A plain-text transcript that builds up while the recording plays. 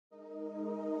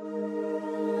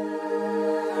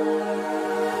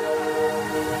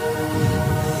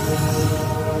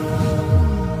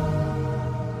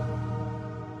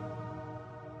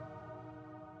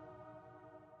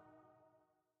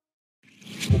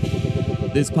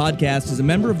This podcast is a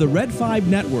member of the Red 5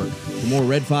 Network. For more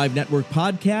Red 5 Network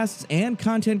podcasts and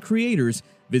content creators,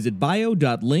 visit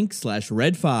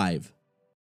bio.link/Red5.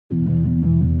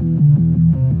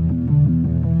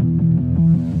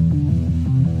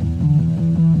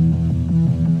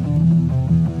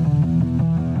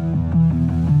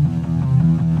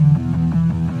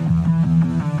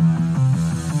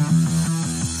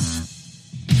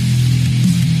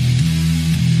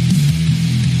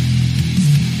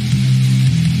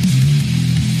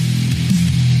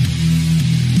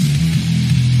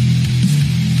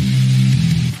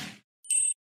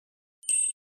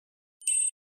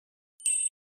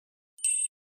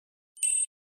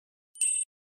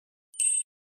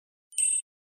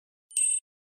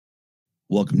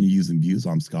 Welcome to Use and Views.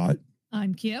 I'm Scott.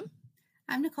 I'm Kim.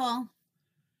 I'm Nicole.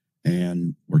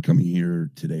 And we're coming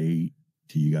here today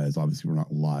to you guys. Obviously, we're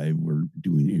not live. We're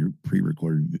doing a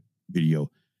pre-recorded video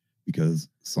because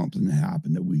something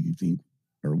happened that we think,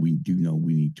 or we do know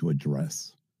we need to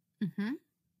address. Mm-hmm.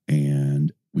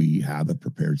 And we have a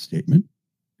prepared statement.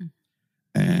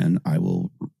 Mm-hmm. And I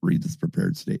will read this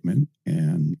prepared statement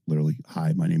and literally,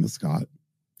 hi, my name is Scott.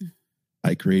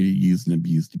 I created Use and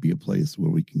Abuse to be a place where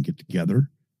we can get together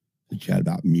to chat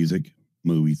about music,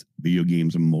 movies, video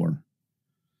games, and more.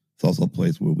 It's also a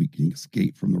place where we can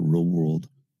escape from the real world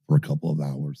for a couple of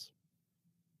hours.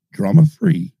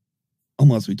 Drama-free,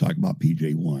 unless we talk about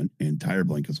PJ1 and tire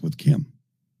blankets with Kim.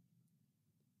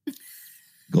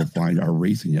 Go find our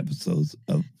racing episodes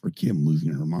for Kim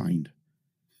losing her mind.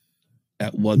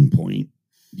 At one point,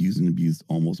 Use and Abuse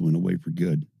almost went away for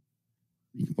good.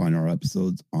 You can find our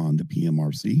episodes on the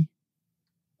PMRC.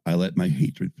 I let my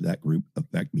hatred for that group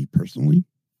affect me personally,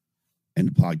 and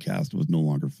the podcast was no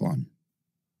longer fun.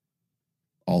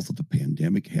 Also, the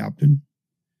pandemic happened,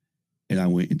 and I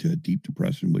went into a deep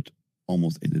depression, which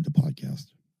almost ended the podcast.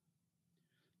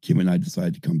 Kim and I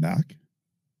decided to come back.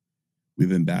 We've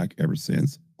been back ever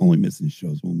since, only missing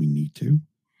shows when we need to.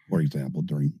 For example,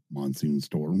 during monsoon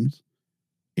storms,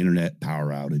 internet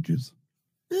power outages,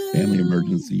 family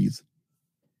emergencies,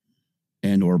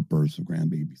 and or births of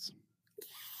grandbabies.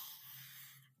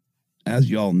 As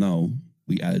you all know,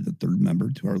 we added a third member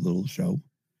to our little show,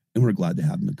 and we're glad to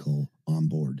have Nicole on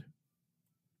board.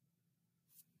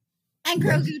 And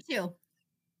Grogu too.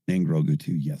 And Grogu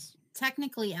too, yes.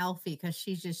 Technically Alfie, because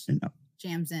she just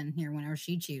jams in here whenever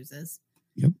she chooses.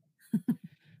 Yep.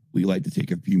 We like to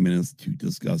take a few minutes to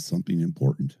discuss something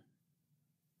important.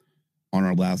 On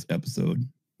our last episode,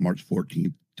 March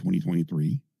 14th,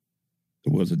 2023,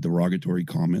 there was a derogatory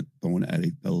comment thrown at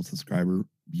a fellow subscriber,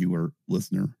 viewer,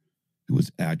 listener who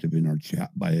was active in our chat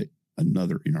by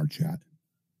another in our chat.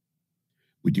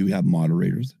 We do have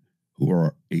moderators who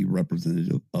are a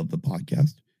representative of the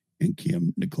podcast, and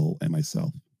Kim, Nicole, and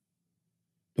myself.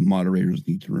 The moderators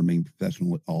need to remain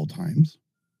professional at all times.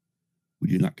 We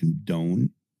do not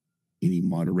condone any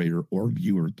moderator or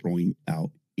viewer throwing out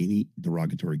any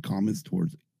derogatory comments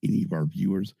towards any of our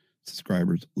viewers,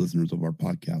 subscribers, listeners of our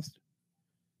podcast.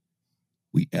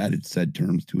 We added said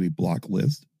terms to a block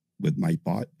list with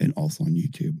Nightbot and also on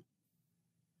YouTube.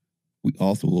 We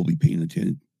also will be paying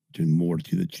attention more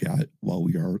to the chat while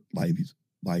we are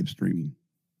live streaming.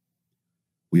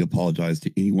 We apologize to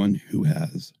anyone who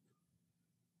has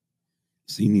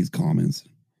seen these comments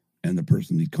and the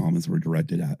person these comments were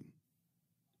directed at.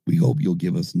 We hope you'll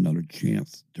give us another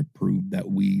chance to prove that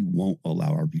we won't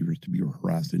allow our viewers to be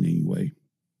harassed in any way.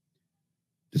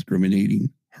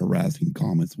 Discriminating, harassing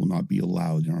comments will not be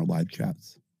allowed in our live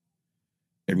chats.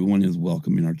 Everyone is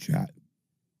welcome in our chat,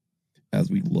 as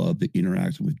we love the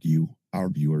interaction with you, our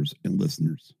viewers and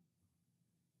listeners.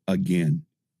 Again,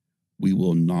 we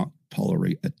will not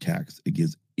tolerate attacks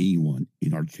against anyone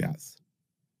in our chats.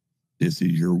 This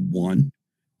is your one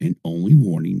and only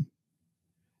warning.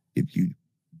 If you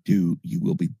do, you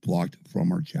will be blocked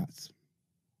from our chats.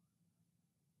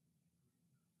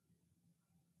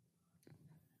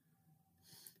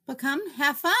 But come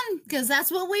have fun, because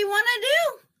that's what we want to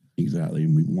do. Exactly.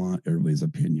 And we want everybody's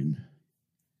opinion.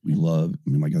 We love,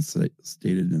 like I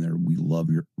stated in there, we love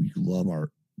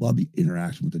the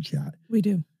interaction with the chat. We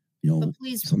do. But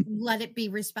please let it be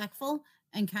respectful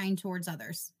and kind towards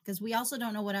others, because we also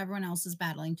don't know what everyone else is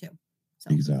battling too.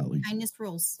 So exactly. Kindness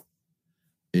rules.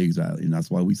 Exactly. And that's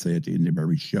why we say at the end of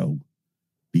every show,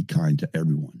 be kind to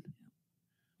everyone.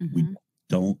 Mm-hmm. We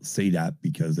don't say that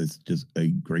because it's just a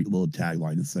great little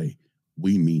tagline to say,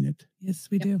 we mean it. Yes,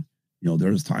 we do.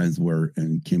 There's times where,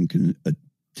 and Kim can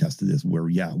attest to this, where,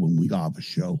 when we got off a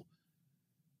show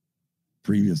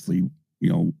previously,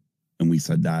 and we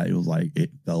said that, it was like, it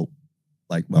felt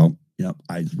like,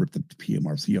 I just ripped the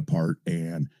PMRC apart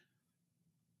and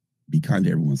Be kind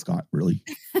to everyone, Scott. Really?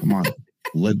 Come on.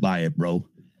 Live by it, bro.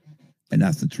 And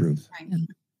that's the truth. Right.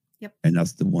 Yep. And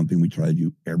that's the one thing we try to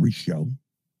do every show.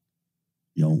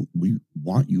 You know, we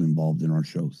want you involved in our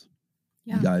shows.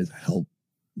 Yeah. You guys help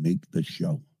make the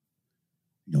show.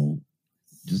 You know,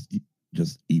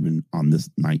 just even on this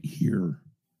night here,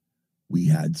 we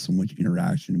had so much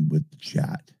interaction with the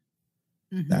chat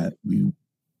that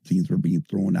things were being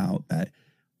thrown out that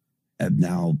have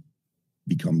now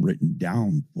become written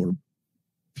down for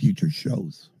future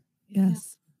shows.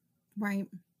 Yes. Right.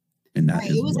 And that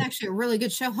It was actually a really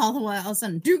good show all the way. All of a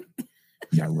sudden,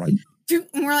 yeah, right.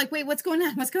 And we're like, wait, what's going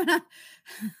on? What's going on?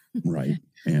 Right.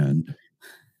 And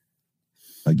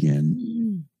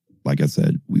again, like I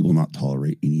said, we will not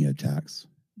tolerate any attacks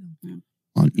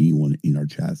on anyone in our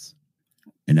chats.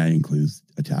 And that includes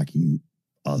attacking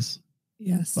us,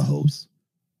 Yes. the hosts,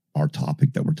 our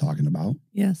topic that we're talking about,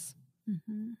 Yes.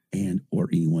 and or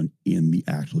anyone in the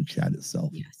actual chat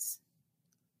itself. Yes.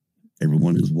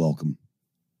 Everyone is welcome.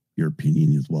 Your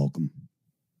opinion is welcome,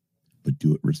 but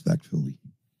do it respectfully.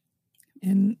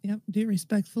 And do it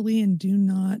respectfully, and do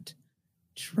not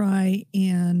try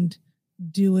and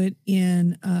do it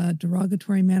in a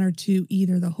derogatory manner to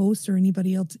either the host or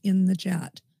anybody else in the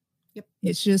chat. Yep.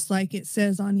 It's just like it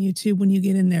says on YouTube when you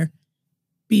get in there.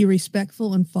 Be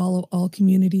respectful and follow all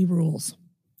community rules.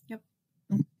 Yep.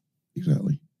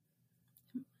 Exactly.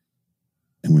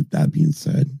 And with that being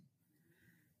said,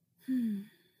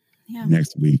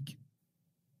 next week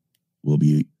will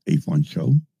be a fun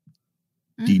show.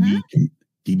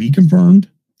 DB confirmed.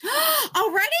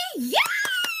 Already? Yay!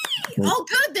 Oh,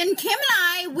 good. Then Kim and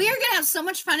I, we're going to have so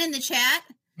much fun in the chat.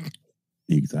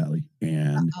 Exactly.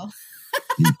 And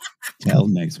until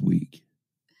next week,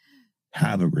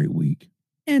 have a great week.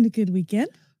 And a good weekend.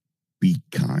 Be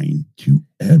kind to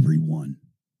everyone.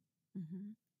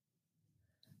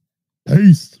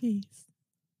 Peace. Peace.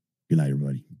 Good night,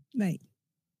 everybody. Night.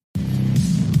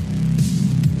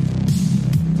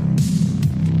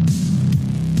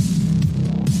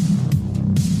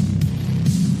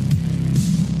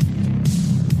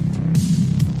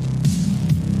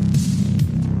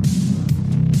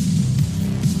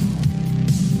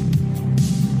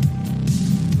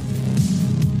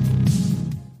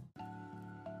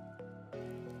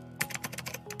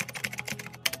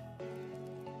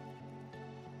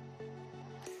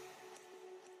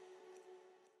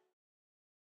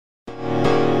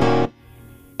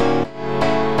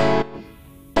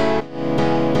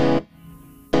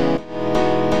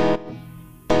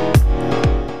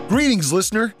 Greetings,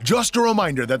 listener. Just a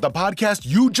reminder that the podcast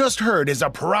you just heard is a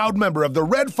proud member of the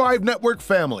Red 5 Network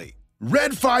family.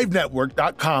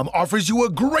 Red5Network.com offers you a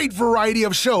great variety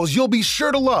of shows you'll be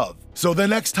sure to love. So the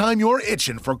next time you're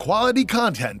itching for quality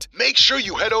content, make sure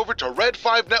you head over to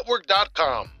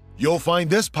Red5Network.com. You'll find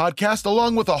this podcast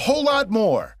along with a whole lot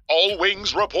more. All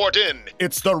wings report in.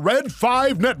 It's the Red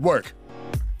 5 Network.